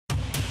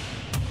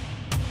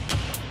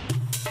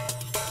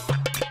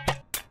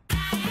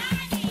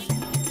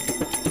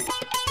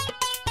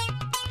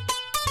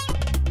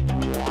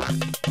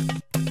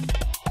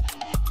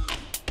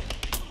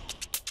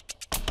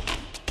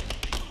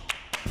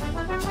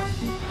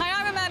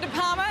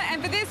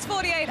And for this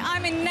 48,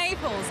 I'm in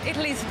Naples,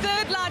 Italy's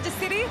third largest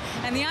city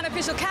and the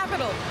unofficial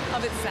capital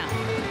of its south.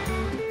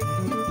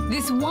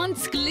 This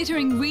once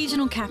glittering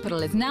regional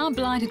capital is now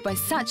blighted by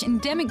such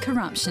endemic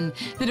corruption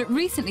that it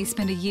recently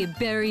spent a year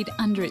buried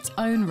under its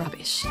own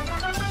rubbish.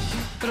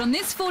 But on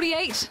this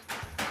 48,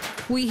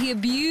 we hear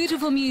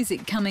beautiful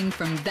music coming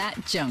from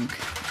that junk.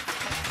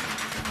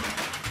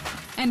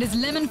 And as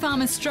lemon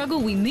farmers struggle,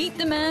 we meet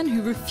the man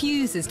who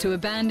refuses to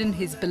abandon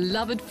his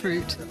beloved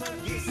fruit.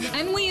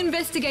 And we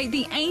investigate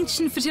the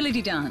ancient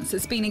fertility dance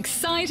that's been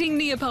exciting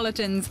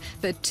Neapolitans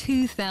for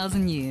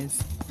 2,000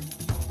 years.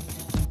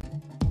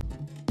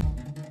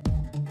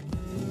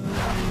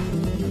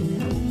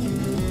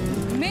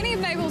 Many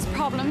of Naples'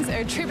 problems are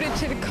attributed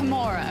to the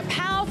Camorra, a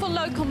powerful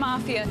local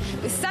mafia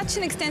with such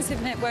an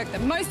extensive network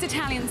that most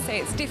Italians say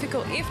it's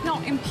difficult, if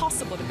not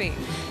impossible, to beat.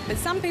 But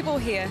some people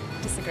here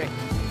disagree.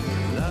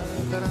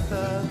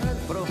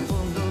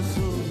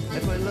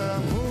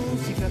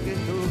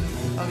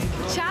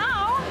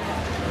 Ciao!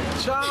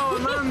 Ciao,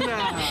 Amanda!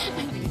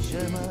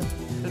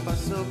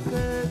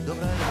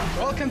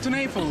 Welcome to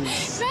Naples!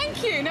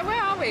 Thank you! Now,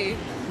 where are we?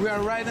 We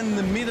are right in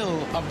the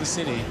middle of the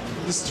city.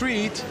 The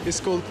street is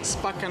called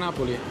Spacca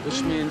Napoli,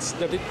 which means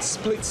that it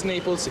splits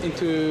Naples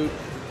into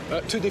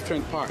two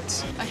different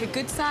parts. Like a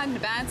good side and a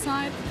bad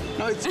side?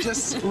 No, it's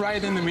just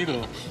right in the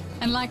middle.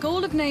 And like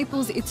all of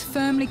Naples, it's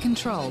firmly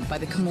controlled by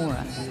the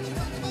Camorra.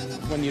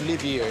 When you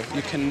live here,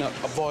 you cannot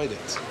avoid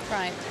it.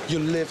 Right. You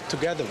live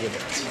together with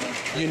it.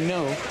 You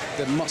know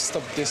that most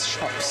of these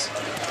shops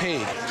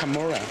pay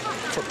Camorra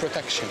for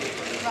protection.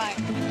 Right.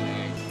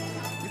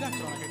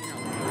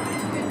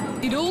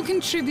 It all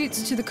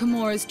contributes to the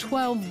Camorra's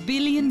 €12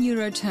 billion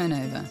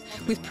turnover,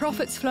 with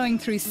profits flowing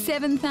through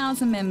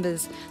 7,000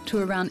 members to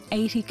around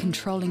 80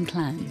 controlling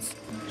clans.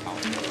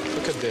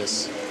 Look at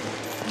this.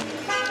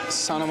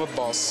 Son of a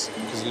boss,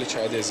 because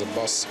literally is a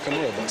boss,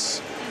 Camorra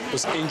boss,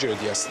 was injured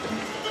yesterday.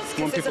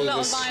 There's a lot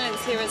of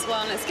violence here as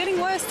well, and it's getting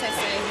worse, they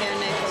say, here in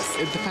Naples.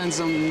 It depends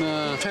on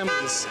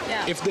families.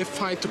 Yeah. If they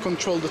fight to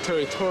control the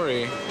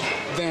territory,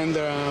 then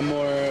there are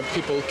more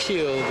people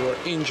killed or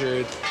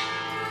injured.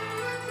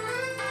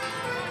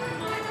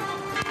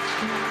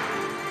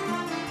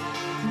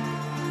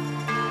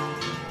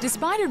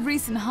 Despite a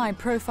recent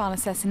high-profile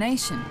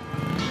assassination,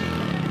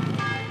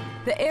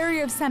 the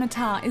area of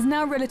Sanità is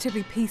now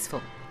relatively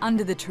peaceful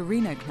under the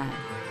Torino clan.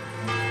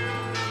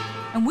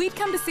 And we'd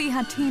come to see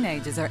how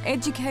teenagers are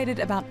educated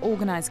about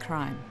organised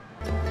crime.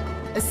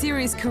 A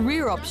serious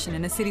career option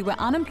in a city where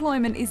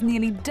unemployment is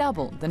nearly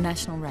double the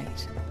national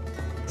rate.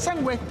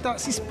 Sanguetta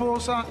si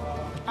sposa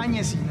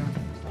Agnesina.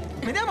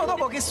 Vediamo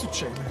dopo che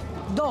succede.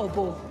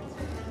 Dopo?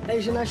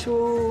 Lei ce nasce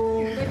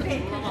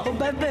un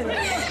bambino.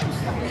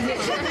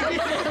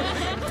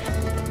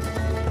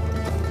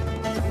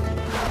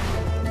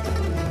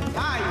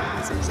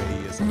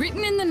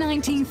 Written in the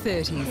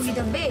 1930s,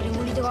 Volete bere?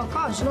 Volete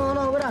qualcosa? No,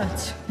 no,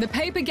 grazie. The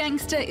Paper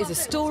Gangster is a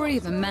story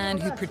of a man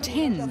who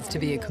pretends to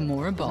be a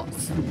Camorra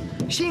boss.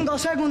 5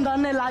 secondi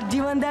a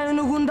diventare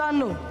un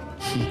condanno.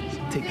 He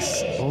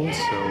takes also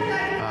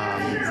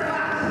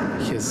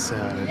his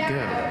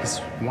girl,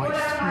 his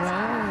wife.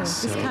 Wow,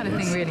 So this kind of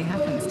thing really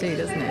happens too,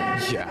 doesn't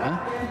it? Yeah.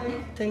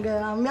 Tengo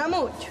la mia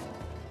moglie.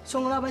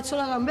 Sono una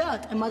persona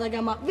cambiata e mi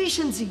chiama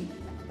Vincenzi.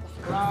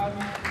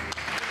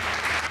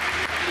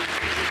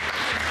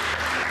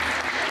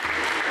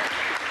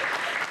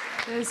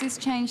 Does this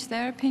change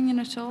their opinion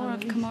at all of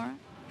Camorra?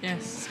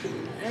 Yes.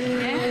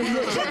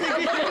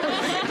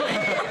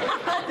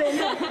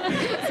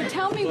 So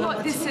tell me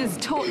what this has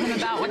taught them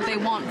about what they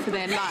want for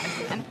their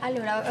life.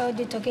 Allora, ho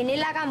detto che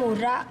nella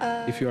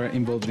Camorra... If you are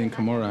involved in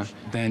Camorra,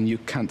 then you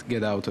can't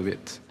get out of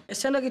it.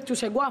 Essendo che tu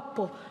sei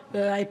guapo,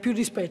 hai più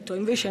rispetto,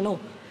 invece no.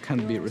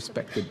 Can't be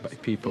respected by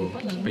people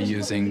by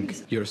using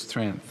your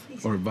strength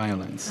or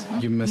violence.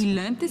 You must... You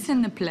learned this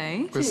in the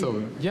play?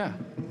 Questo, yeah.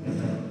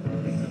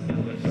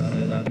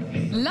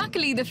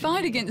 Luckily, the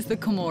fight against the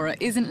Camorra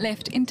isn't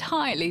left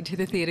entirely to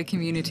the theatre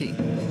community.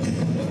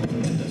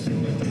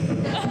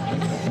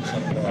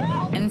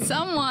 And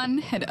someone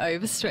had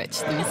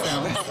overstretched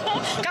themselves. They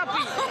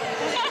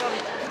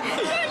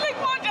look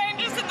more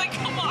dangerous than the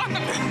Camorra.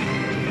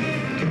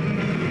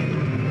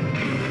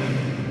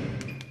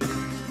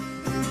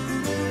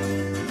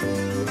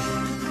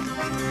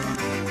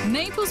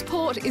 Naples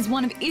port is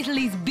one of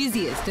Italy's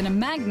busiest and a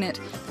magnet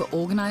for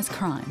organised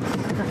crime.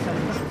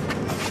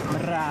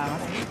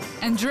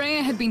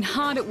 Andrea had been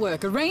hard at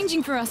work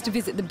arranging for us to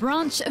visit the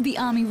branch of the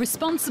army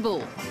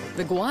responsible,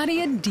 the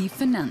Guardia di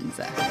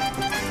Finanza.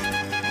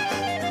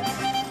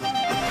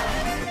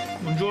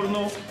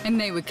 Buongiorno. And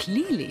they were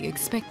clearly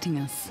expecting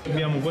us.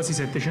 Abbiamo quasi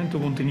 700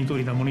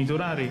 contenitori da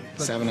monitorare.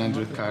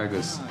 700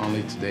 cargoes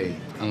only today,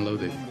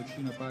 unloaded.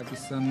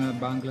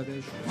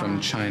 From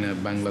China,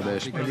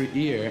 Bangladesh. Every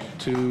year,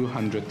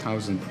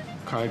 200,000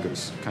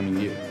 cargoes coming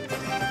here.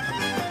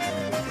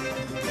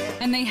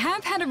 And they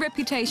have had a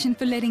reputation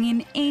for letting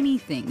in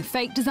anything: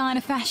 fake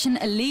designer fashion,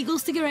 illegal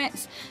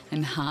cigarettes,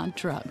 and hard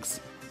drugs.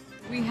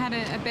 We had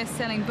a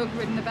best-selling book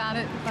written about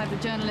it by the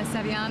journalist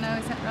Saviano,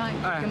 is that right?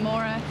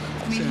 Camorra.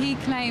 mean, he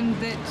claimed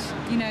that,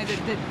 you know,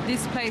 that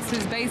this place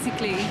was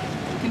basically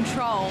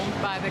controlled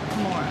by the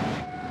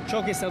Camorra.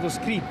 Ciò che è stato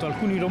scritto,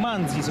 alcuni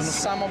romanzi sono...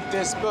 Some of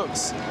these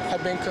books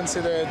have been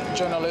considered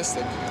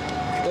journalistic.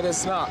 That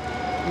is not.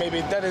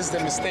 Maybe that is the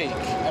mistake.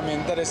 I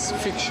mean, that is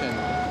fiction.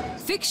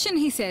 Fiction,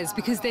 he says,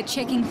 because they're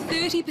checking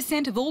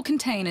 30% of all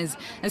containers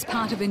as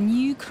part of a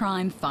new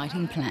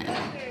crime-fighting plan.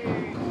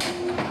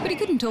 But he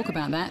couldn't talk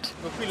about that.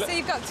 So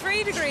you've got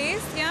 3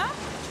 degrees, yeah?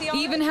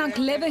 Even how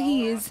clever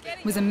he is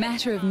was a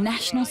matter of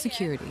national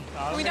security.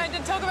 We don't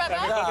talk about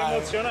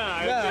that?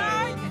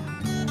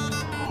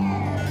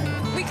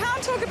 We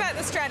can't talk about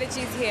the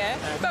strategies here,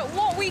 but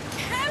what we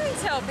can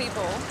tell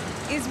people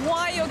is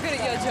why you're good at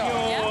your job,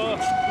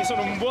 yeah? Io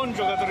sono un buon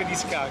giocatore di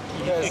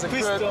scacchi Yes, e a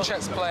good questo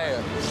chess player.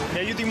 mi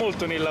aiuti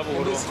molto nel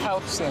lavoro This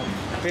helps him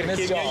in perché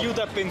his mi job.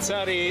 aiuta a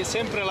pensare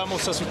sempre alla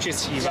mossa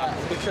successiva. Yeah,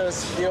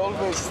 because he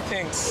always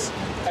thinks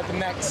at the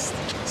next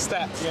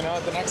step, you know,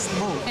 the next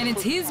move. And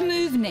it's his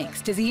move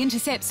next as he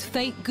intercepts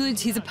fake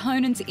goods his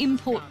opponents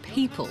import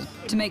people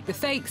to make the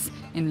fakes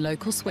in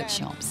local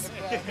sweatshops.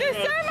 There's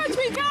so much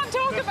we can't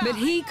talk about. But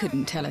he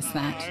couldn't tell us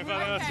that.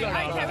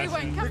 Okay, we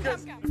won't.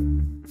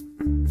 Come.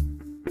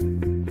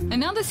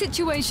 Another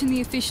situation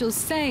the officials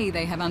say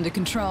they have under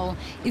control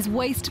is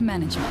waste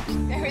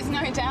management. There is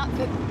no doubt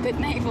that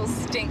Naples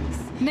stinks.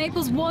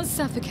 Naples was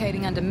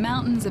suffocating under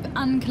mountains of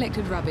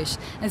uncollected rubbish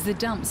as the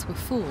dumps were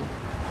full.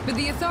 But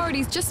the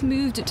authorities just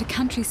moved it to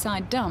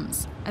countryside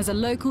dumps, as a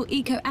local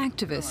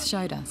eco-activist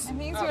showed us.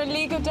 And these are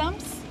illegal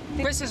dumps?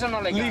 Queste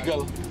sono legali.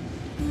 Legal.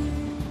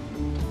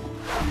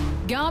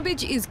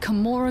 Garbage is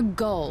Camorra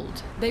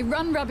gold. They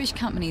run rubbish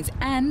companies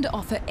and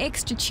offer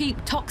extra cheap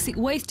toxic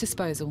waste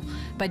disposal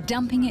by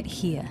dumping it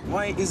here.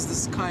 Why is the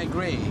sky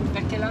grey?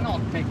 Perché la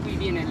notte qui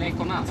viene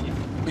l'ecomafia.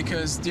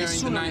 Because during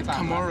the Nessuno night, ne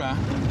parla. Camorra,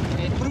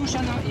 E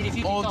bruciano I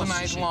rifiuti all the tossici.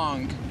 night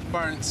long,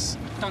 burns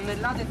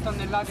Tonnellate e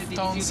tonnellate di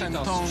tons rifiuti and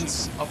tossici.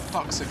 tons of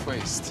toxic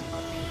waste.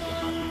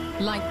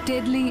 Like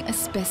deadly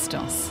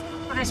asbestos.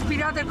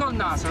 Respirate col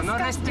naso, non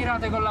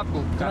respirate con la Do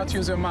bocca. not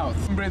use your mouth.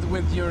 Breathe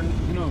with your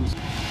nose.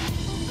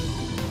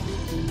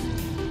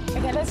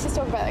 Okay, let's just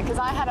talk about it, because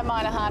I had a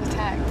minor heart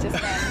attack just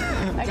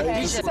then.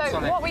 Okay, so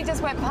what we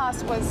just went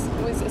past was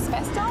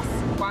asbestos?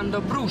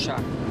 Quando brucia,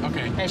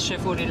 Okay. esce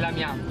fuori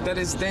l'amianto. That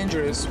is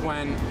dangerous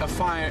when a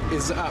fire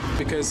is up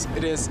because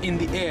it is in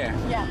the air.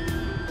 Yeah.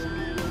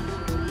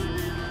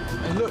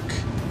 And look,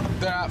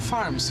 there are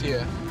farms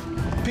here.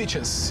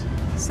 Peaches.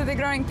 So they're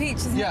growing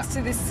peaches next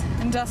to this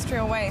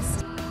industrial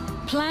waste.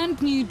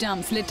 Planned new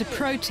dumps led to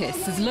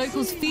protests as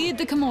locals feared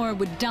the Camorra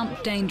would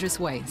dump dangerous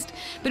waste.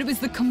 But it was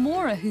the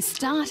Camorra who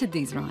started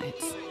these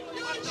riots.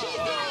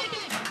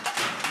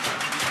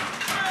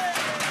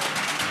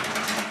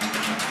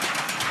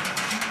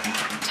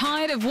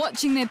 Tired of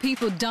watching their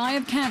people die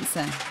of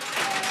cancer,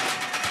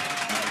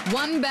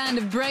 one band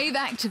of brave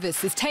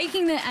activists is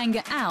taking their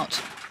anger out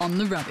on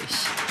the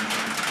rubbish.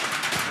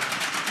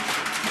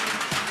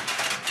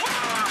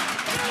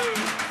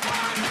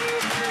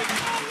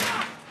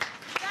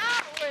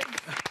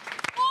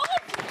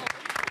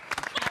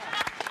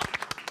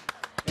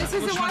 This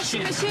is a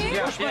washing machine?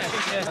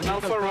 Yes.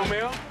 Alfa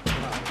Romeo.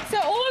 So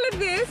all of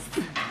this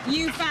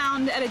you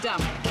found at a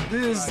dump?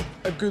 This is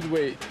a good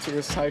way to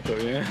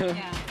recycle, yeah?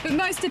 Yeah. But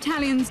most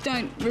Italians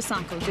don't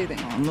recycle, do they?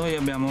 Noi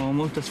abbiamo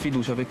molta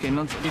sfiducia perché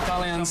non...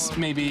 Italians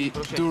maybe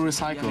do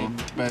recycle,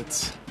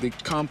 but the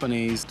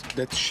companies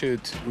that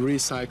should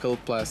recycle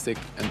plastic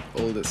and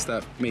all that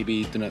stuff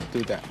maybe do not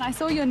do that. I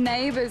saw your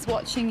neighbours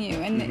watching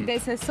you, and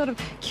there's a sort of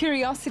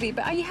curiosity,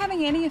 but are you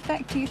having any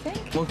effect, do you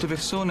think? Molte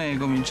persone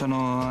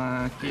cominciano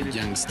a chiedere...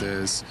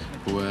 Youngsters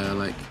who were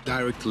like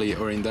directly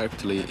or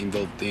indirectly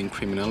involved in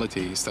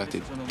criminality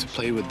started to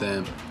play with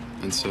them,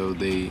 and so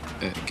they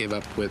gave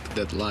up with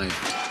that life.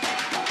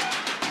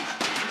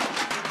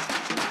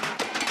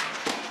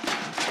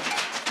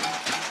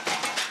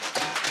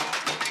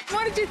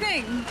 What did you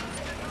think?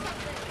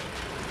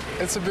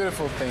 It's a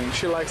beautiful thing.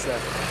 She likes that.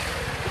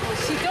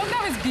 She thought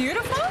that was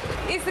beautiful?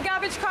 Is the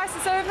garbage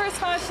crisis over as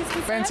far as she's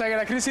concerned? Pensa che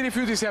la crisi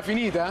rifiuti sia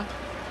finita?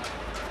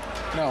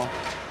 No.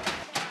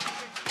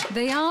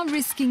 They are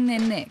risking their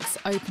necks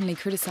openly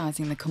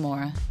criticising the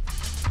Camorra.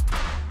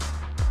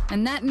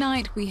 And that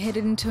night we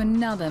headed into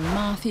another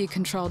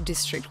mafia-controlled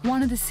district,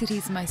 one of the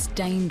city's most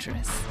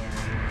dangerous,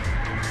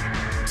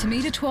 to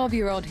meet a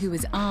 12-year-old who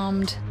was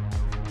armed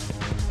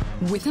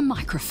with a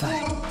microphone.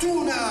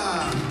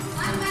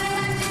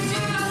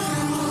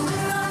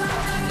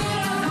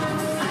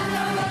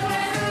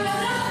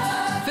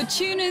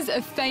 Fortuna's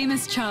a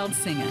famous child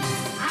singer.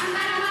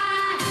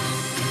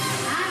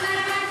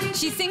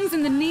 She sings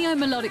in the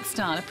neo-melodic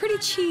style, a pretty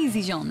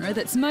cheesy genre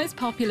that's most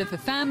popular for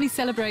family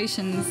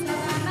celebrations,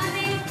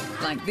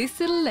 like this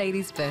little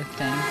lady's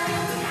birthday.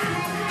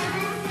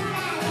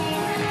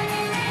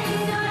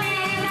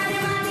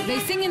 They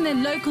sing in their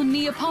local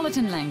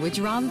Neapolitan language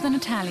rather than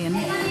Italian,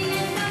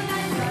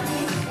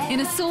 in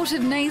a sort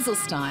of nasal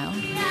style.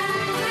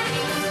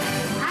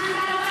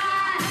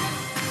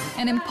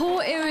 And in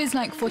poor areas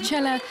like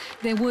Forcella,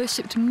 they're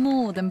worshipped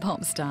more than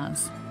pop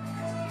stars.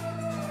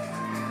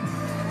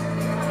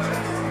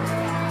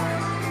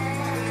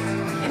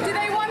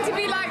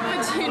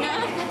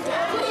 Fortuna?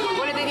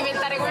 Volete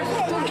diventare come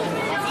Fortuna?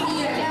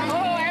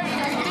 Oh,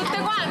 tutte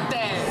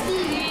quante?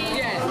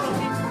 Yes.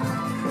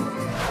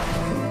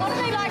 What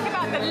do they like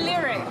about the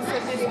lyrics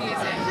of this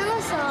music? Non lo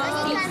so,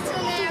 ogni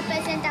canzone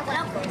rappresenta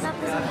qualcosa.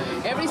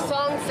 Every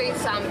song says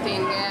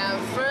something.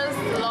 First,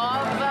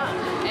 love,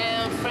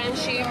 and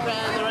friendship,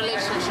 and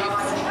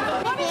relationships.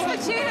 What does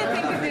Fortuna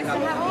think of this to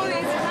have all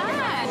these fans?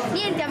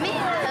 Niente, a me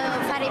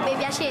farebbe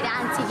piacere,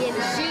 anzi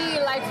chiedo. She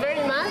likes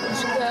very much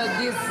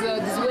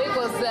this way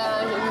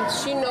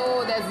because she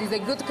knows that it's a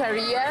good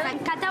career.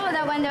 Cantavo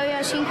da quando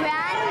avevo 5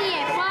 anni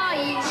e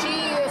poi...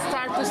 She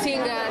started to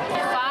sing at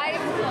 5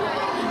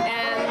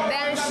 and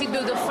then she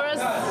do the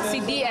first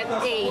CD at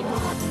 8.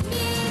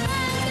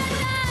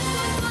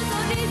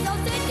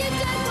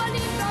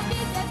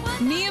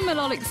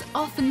 Neo-melodics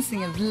often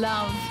sing of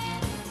love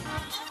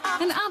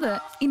and other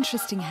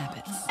interesting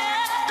habits.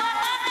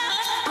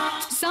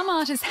 Some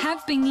artists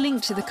have been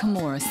linked to the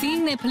Camorra,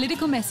 singing their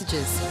political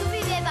messages.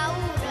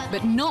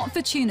 But not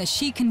Fortuna.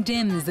 She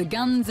condemns the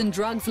guns and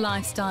drugs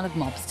lifestyle of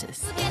mobsters.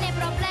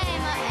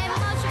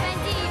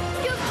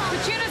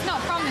 Fortuna's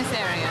not from this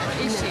area,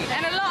 is she?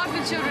 And a lot of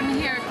the children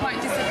here are quite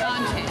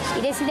disadvantaged.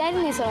 I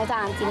desideri ne sono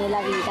tanti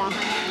nella vita.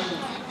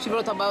 She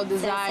wrote about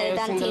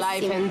desires in the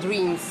life and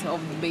dreams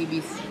of the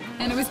babies.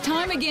 And it was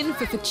time again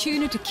for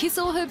Fortuna to kiss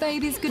all her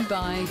babies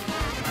goodbye.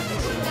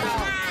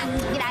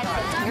 Grazie.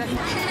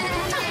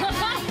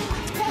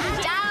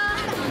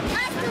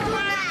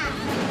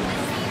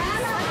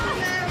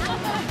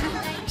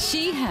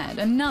 She had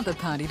another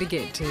party to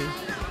get to.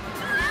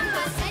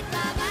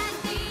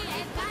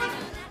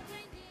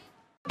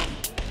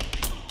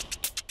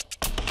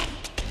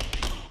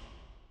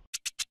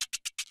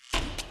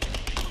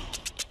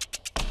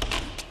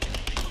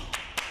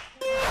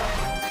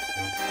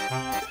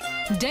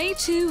 Day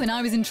 2 and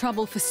I was in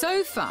trouble for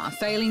so far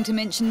failing to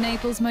mention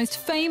Naples' most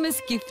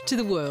famous gift to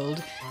the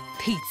world,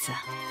 pizza.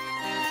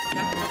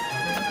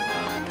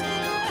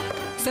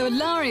 So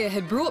Ilaria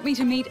had brought me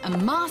to meet a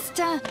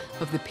master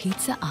of the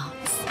pizza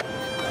arts.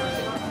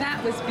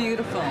 That was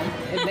beautiful.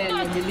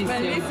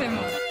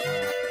 Bellissimo.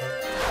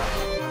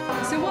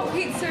 So what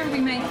pizza are we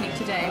making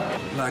today?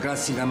 La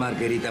classica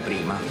margherita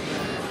prima.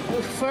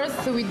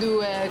 First we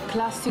do a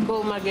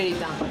classical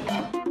margherita.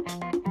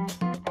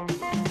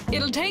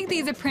 It'll take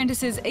these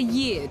apprentices a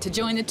year to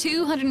join the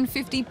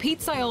 250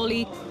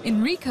 pizzaioli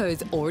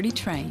Enrico's already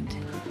trained.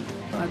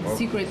 The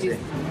secret is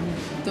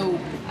dough.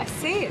 I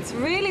see, it's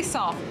really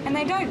soft. And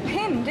they don't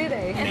pin, do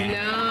they?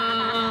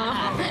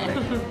 No.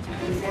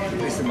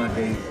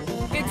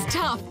 It's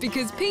tough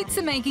because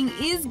pizza making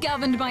is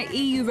governed by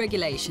EU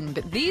regulation,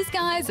 but these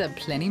guys are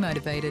plenty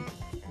motivated.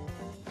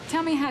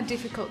 Tell me how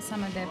difficult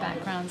some of their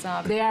backgrounds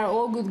are. They are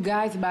all good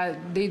guys, but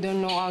they don't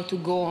know how to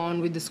go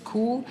on with the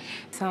school.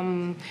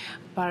 Some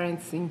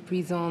parents in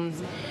prison.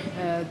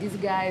 These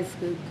guys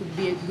could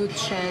be a good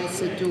chance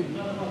to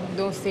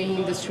don't stay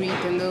in the street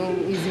and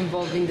don't is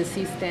involved in the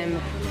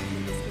system.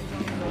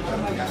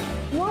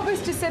 What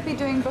was Giuseppe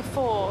doing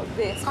before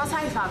this? Cosa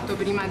hai fatto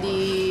prima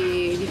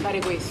di fare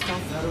questo?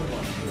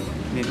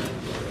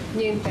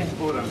 Niente.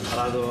 Ora ho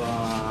imparato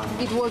a...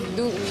 It was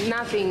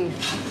nothing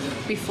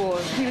before.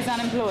 He was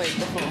unemployed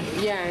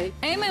before? Yeah.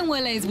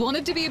 Emanuele's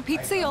wanted to be a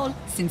pizzaiolo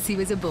since he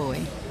was a boy.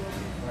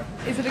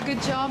 Is it a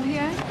good job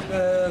here?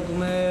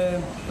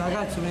 Come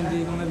ragazzo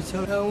prendi come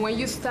pizzaiolo? When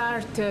you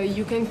start,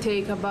 you can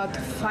take about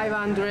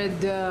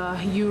 500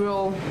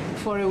 euro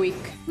for a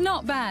week.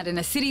 Not bad in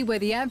a city where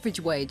the average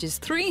wage is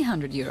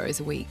 300 euros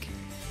a week.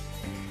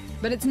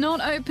 But it's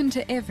not open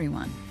to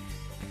everyone.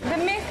 The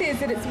myth is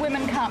that it's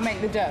women can't make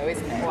the dough,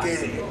 isn't it?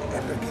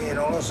 Perché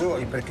non lo so,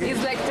 perché...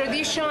 It's like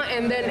tradition,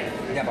 and then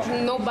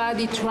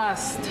nobody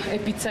trusts a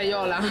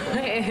pizzaiola,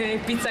 a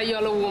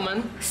pizzaiolo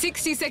woman.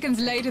 60 seconds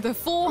later, the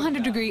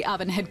 400-degree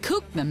oven had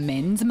cooked the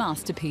men's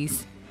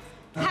masterpiece.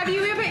 Have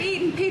you ever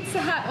eaten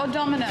Pizza Hut or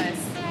Domino's?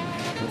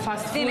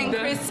 Fast food. Feeling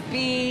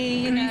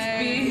crispy, you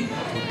know.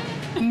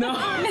 No.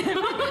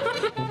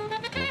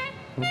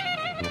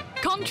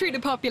 Contrary to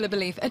popular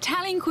belief,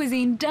 Italian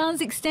cuisine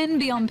does extend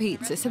beyond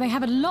pizza, so they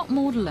have a lot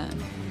more to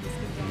learn.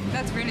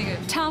 That's really good.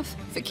 Tough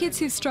for kids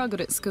who've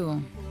struggled at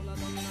school.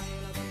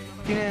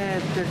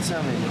 Fine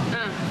terza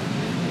media.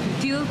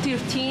 Till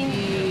 13,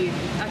 you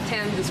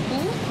attend the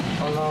school.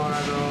 Ho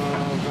lavorato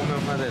con mio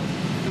fratello.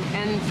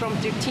 And from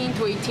 13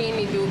 to 18,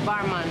 you do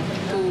barman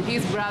to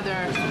his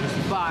brother's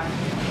bar.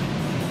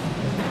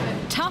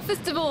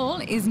 Toughest of all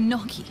is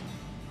gnocchi.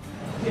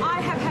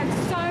 I have had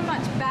so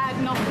much bad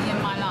gnocchi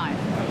in my life.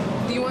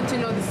 Do you want to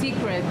know the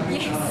secret?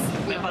 Yes.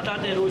 Le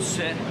patate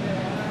rosse.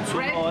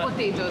 Red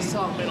potatoes,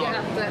 so you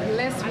have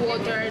less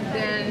water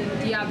than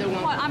the other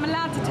one. What, I'm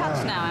allowed to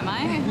touch now, am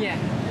I? Yeah.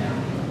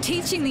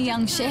 Teaching the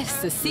young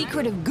chefs the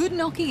secret of good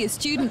gnocchi is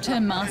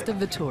student-turned-master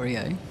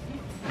Vittorio.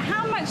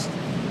 How much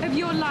of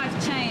your life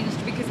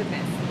changed because of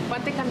this?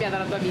 Quanto è cambiata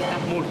la tua vita?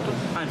 Molto,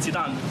 anzi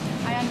tanto.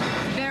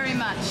 Very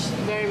much.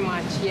 Very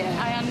much, yeah.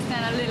 I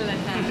understand a little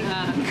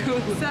Italian.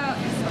 Good. So,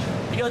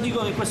 Io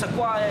dico che questa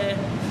qua è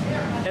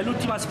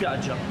l'ultima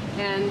spiaggia.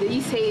 And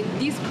he said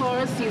this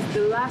course is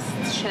the last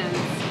chance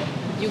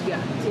you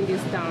got in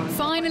this town.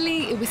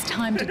 Finally, it was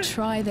time to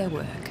try their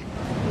work.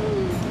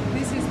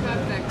 This is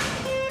perfect.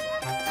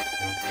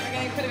 We're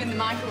going to put them in the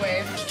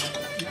microwave.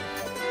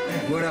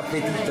 Buon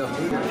appetito.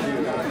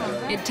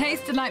 It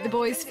tasted like the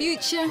boys'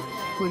 future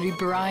would be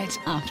bright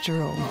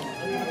after all.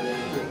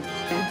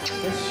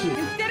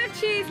 Instead of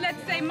cheese,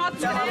 let's say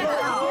mozzarella.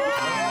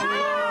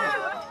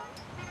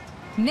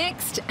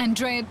 Next,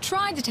 Andrea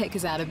tried to take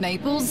us out of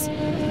Naples.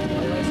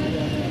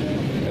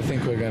 I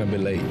think we're gonna be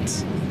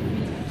late.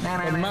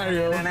 And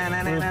Mario will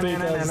take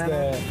us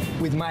there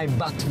with my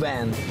butt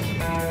van.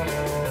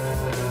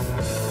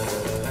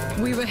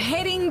 We were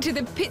heading to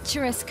the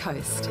picturesque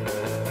coast,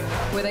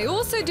 where they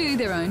also do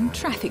their own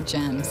traffic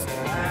jams.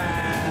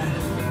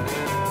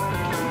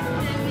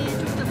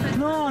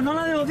 No, non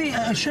l'avevo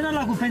visto. Scena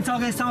là, pensavo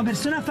che stavano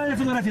persone a fare le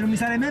fotografie, non mi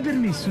sarei mai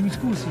permesso, mi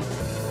scusi.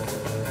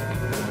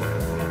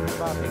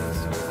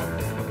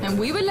 And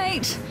we were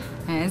late,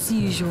 as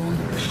usual.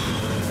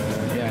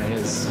 Yeah, he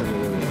is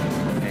angry.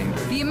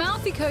 The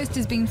Amalfi coast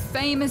has been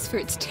famous for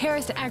its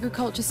terraced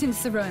agriculture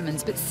since the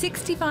Romans, but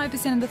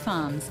 65% of the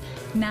farms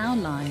now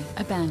lie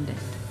abandoned.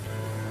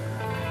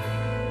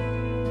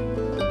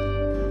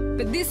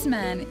 But this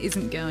man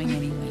isn't going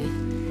anywhere.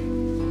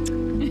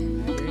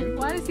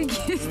 Why does he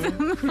kiss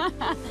them?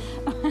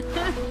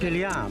 Che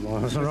li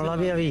amo, sono la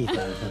mia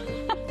vita.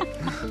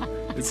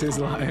 It's his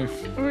life.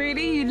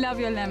 Really? You love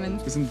your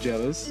lemons? Isn't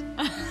jealous?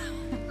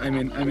 I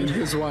mean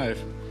his wife.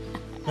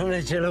 Non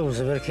è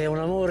geloso perché è un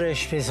amore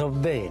speso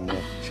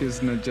bene.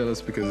 She's not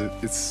jealous because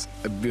it's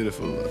a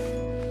beautiful.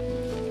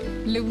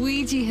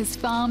 Luigi has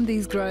farmed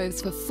these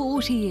groves for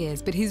 40 years,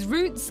 but his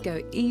roots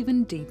go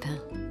even deeper.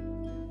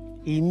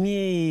 I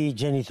miei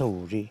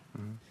genitori.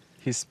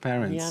 His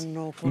parents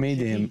made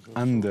him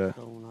under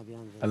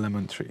a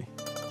lemon tree.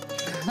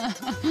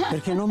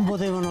 Perché non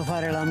potevano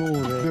fare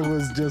l'amore. There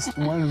was just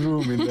one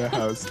room in their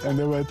house, and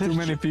there were too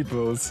many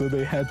people, so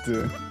they had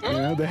to,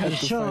 they had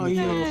to find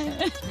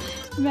it.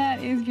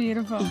 That is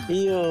beautiful.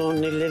 Io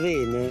nelle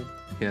vene.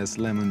 He has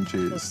lemon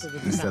juice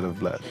instead of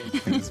blood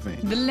in his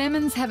veins. The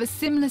lemons have a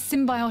similar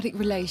symbiotic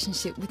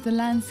relationship with the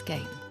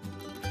landscape.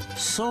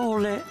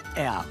 Sole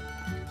e acqua.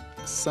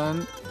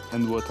 Sun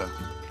and water.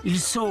 Il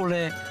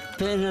sole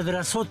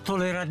penetra sotto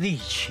le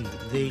radici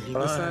dei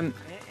The sun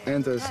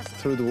enters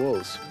through the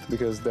walls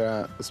because there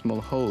are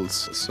small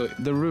holes, so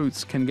the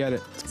roots can get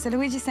it. So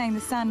Luigi's saying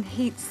the sun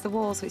heats the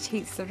walls, which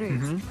heats the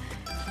roots.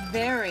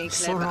 Very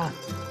clever.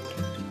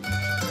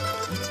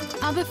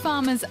 Other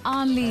farmers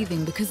are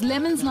leaving because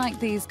lemons like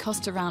these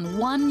cost around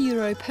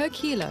 €1 per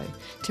kilo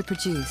to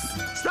produce,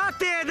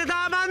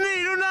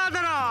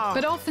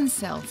 but often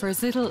sell for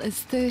as little as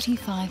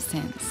 35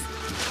 cents.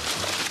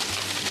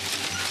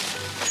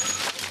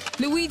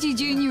 Luigi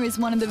Jr. is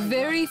one of the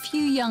very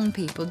few young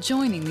people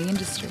joining the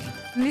industry.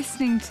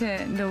 Listening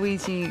to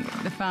Luigi,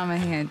 the farmer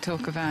here,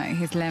 talk about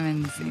his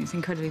lemons, it's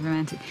incredibly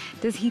romantic.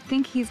 Does he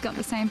think he's got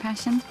the same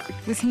passion?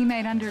 Was he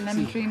made under a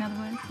lemon tree, in other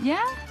words?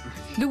 Yeah?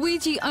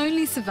 Luigi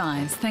only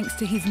survives thanks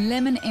to his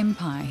lemon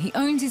empire. He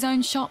owns his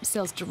own shop,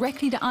 sells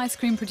directly to ice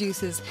cream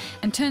producers,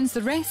 and turns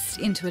the rest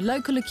into a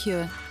local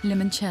liqueur,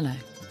 limoncello.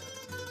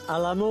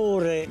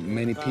 All'amore.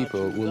 Many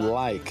people would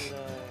like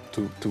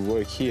to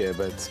work here,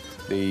 but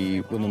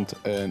they wouldn't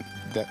earn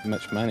that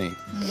much money.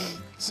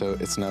 So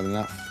it's not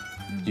enough.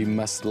 You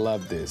must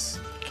love this.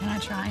 Can I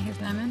try his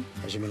lemon?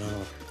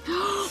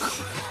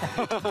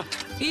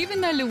 Even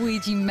though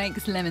Luigi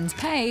makes lemons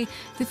pay,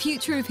 the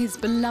future of his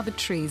beloved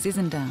trees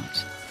isn't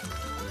out.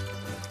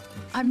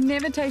 I've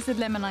never tasted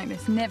lemon like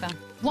this, never.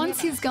 Once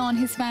he's gone,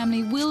 his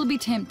family will be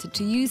tempted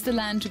to use the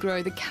land to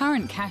grow the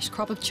current cash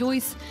crop of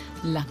choice,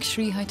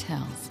 luxury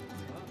hotels.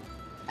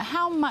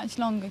 How much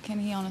longer can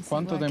he honestly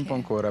Quanto work tempo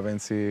here? ancora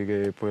pensi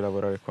che puoi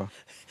lavorare qua?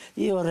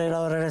 Io vorrei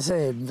lavorare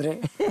sempre.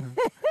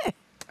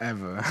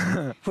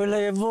 Ever. Quello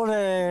che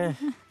vuole.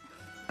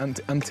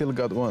 Until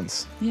God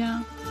wants.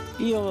 Yeah.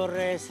 Io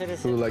vorrei essere He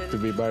sempre. would like to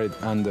be buried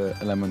under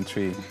a lemon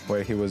tree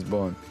where he was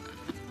born.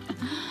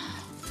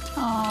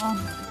 Oh.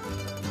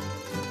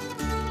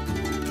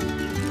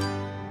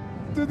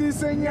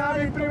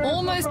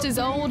 Almost as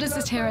old as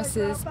the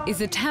terraces is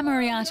the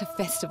Tammurriata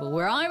festival,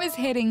 where I was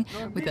heading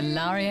with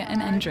Ilaria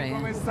and Andrea.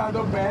 And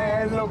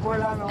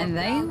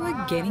they were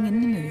getting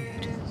in the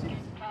mood.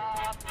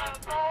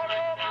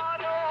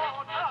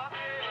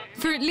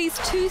 For at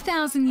least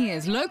 2,000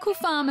 years, local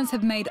farmers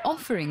have made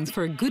offerings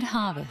for a good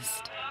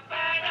harvest.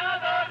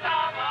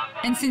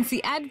 And since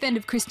the advent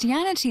of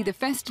Christianity, the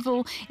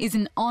festival is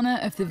in honour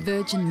of the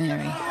Virgin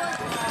Mary.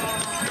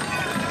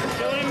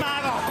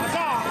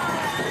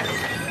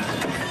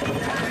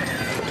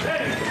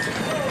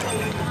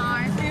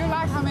 I feel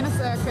like I'm in a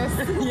circus.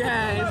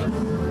 Yes.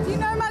 Do you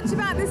know much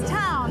about this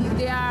town?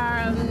 They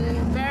are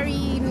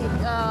very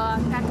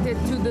connected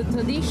to the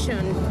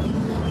tradition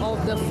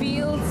of the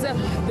fields,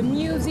 the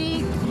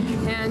music,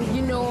 and,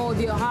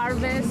 the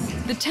harvest.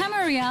 The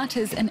Tammurriata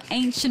is an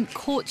ancient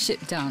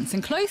courtship dance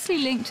and closely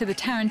linked to the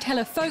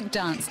Tarantella folk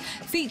dance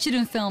featured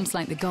in films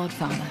like The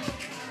Godfather.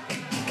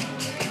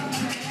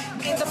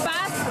 In the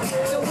past,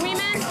 the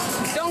women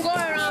don't go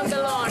around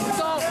the lawn,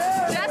 so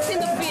that's in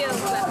the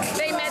fields.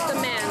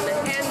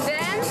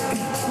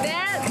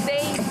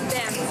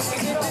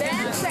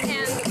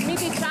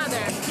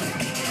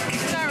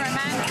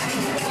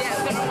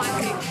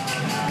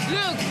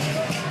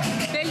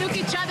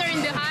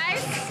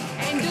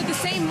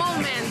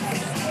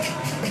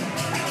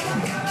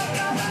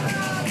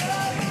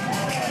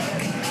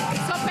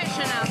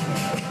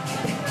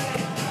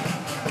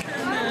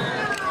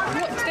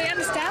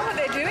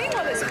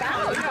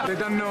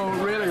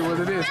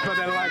 but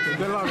they like it.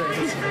 They love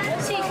it.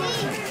 Sì.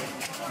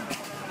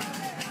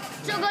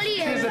 Gioco lì.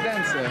 He's a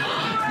dancer.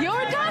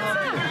 You're a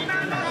dancer?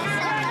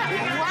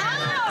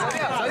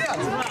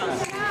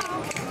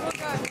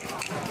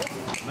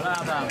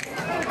 Wow!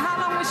 How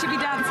long will she be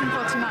dancing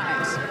for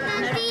tonight?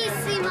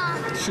 Tantissimo.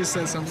 She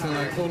said something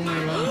like, all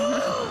night long.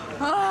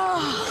 Oh,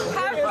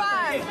 have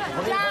fun!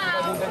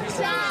 Ciao.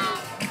 Ciao.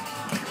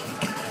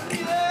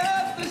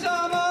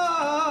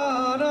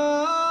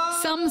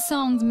 Some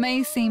songs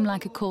may seem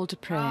like a call to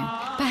prayer,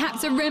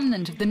 perhaps a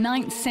remnant of the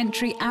 9th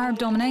century Arab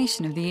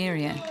domination of the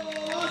area.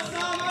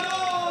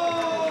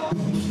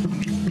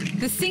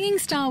 The singing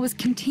style was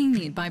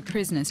continued by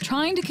prisoners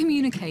trying to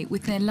communicate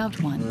with their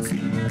loved ones.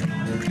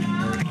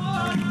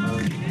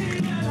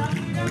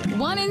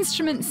 One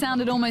instrument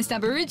sounded almost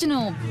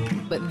Aboriginal,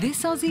 but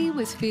this Aussie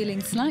was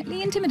feeling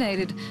slightly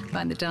intimidated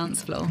by the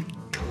dance floor.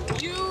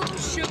 You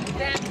should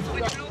dance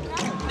with Luca.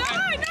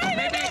 No!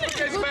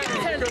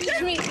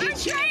 I'm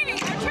training!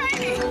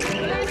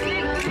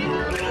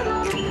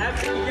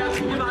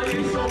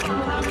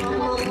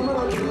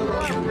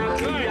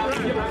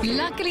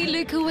 Luckily,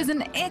 Luca was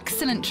an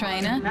excellent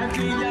trainer.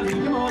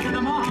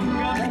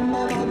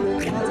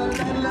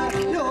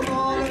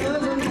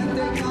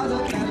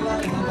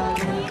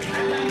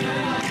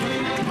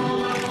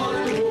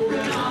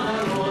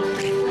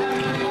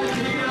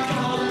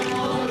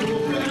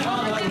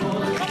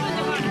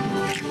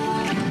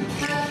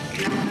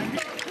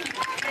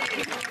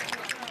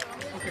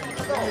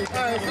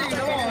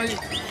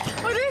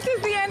 Well, this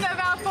is the end of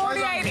our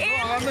 48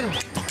 in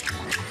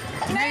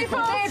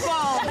Naples.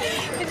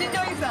 Did you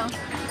enjoy yourself?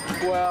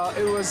 Well,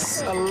 it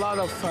was a lot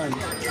of fun.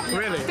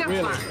 Really.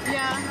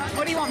 Yeah.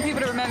 What do you want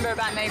people to remember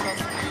about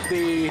Naples?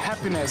 The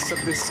happiness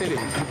of this city.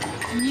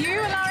 You,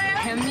 Ilaria?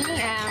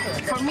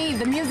 For me,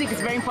 the music is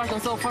very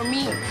important. So for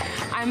me,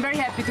 I'm very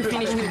happy to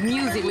finish with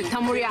music, with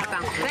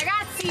Tammurriata.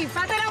 Ragazzi,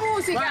 fate la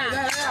musica!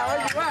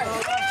 Vai.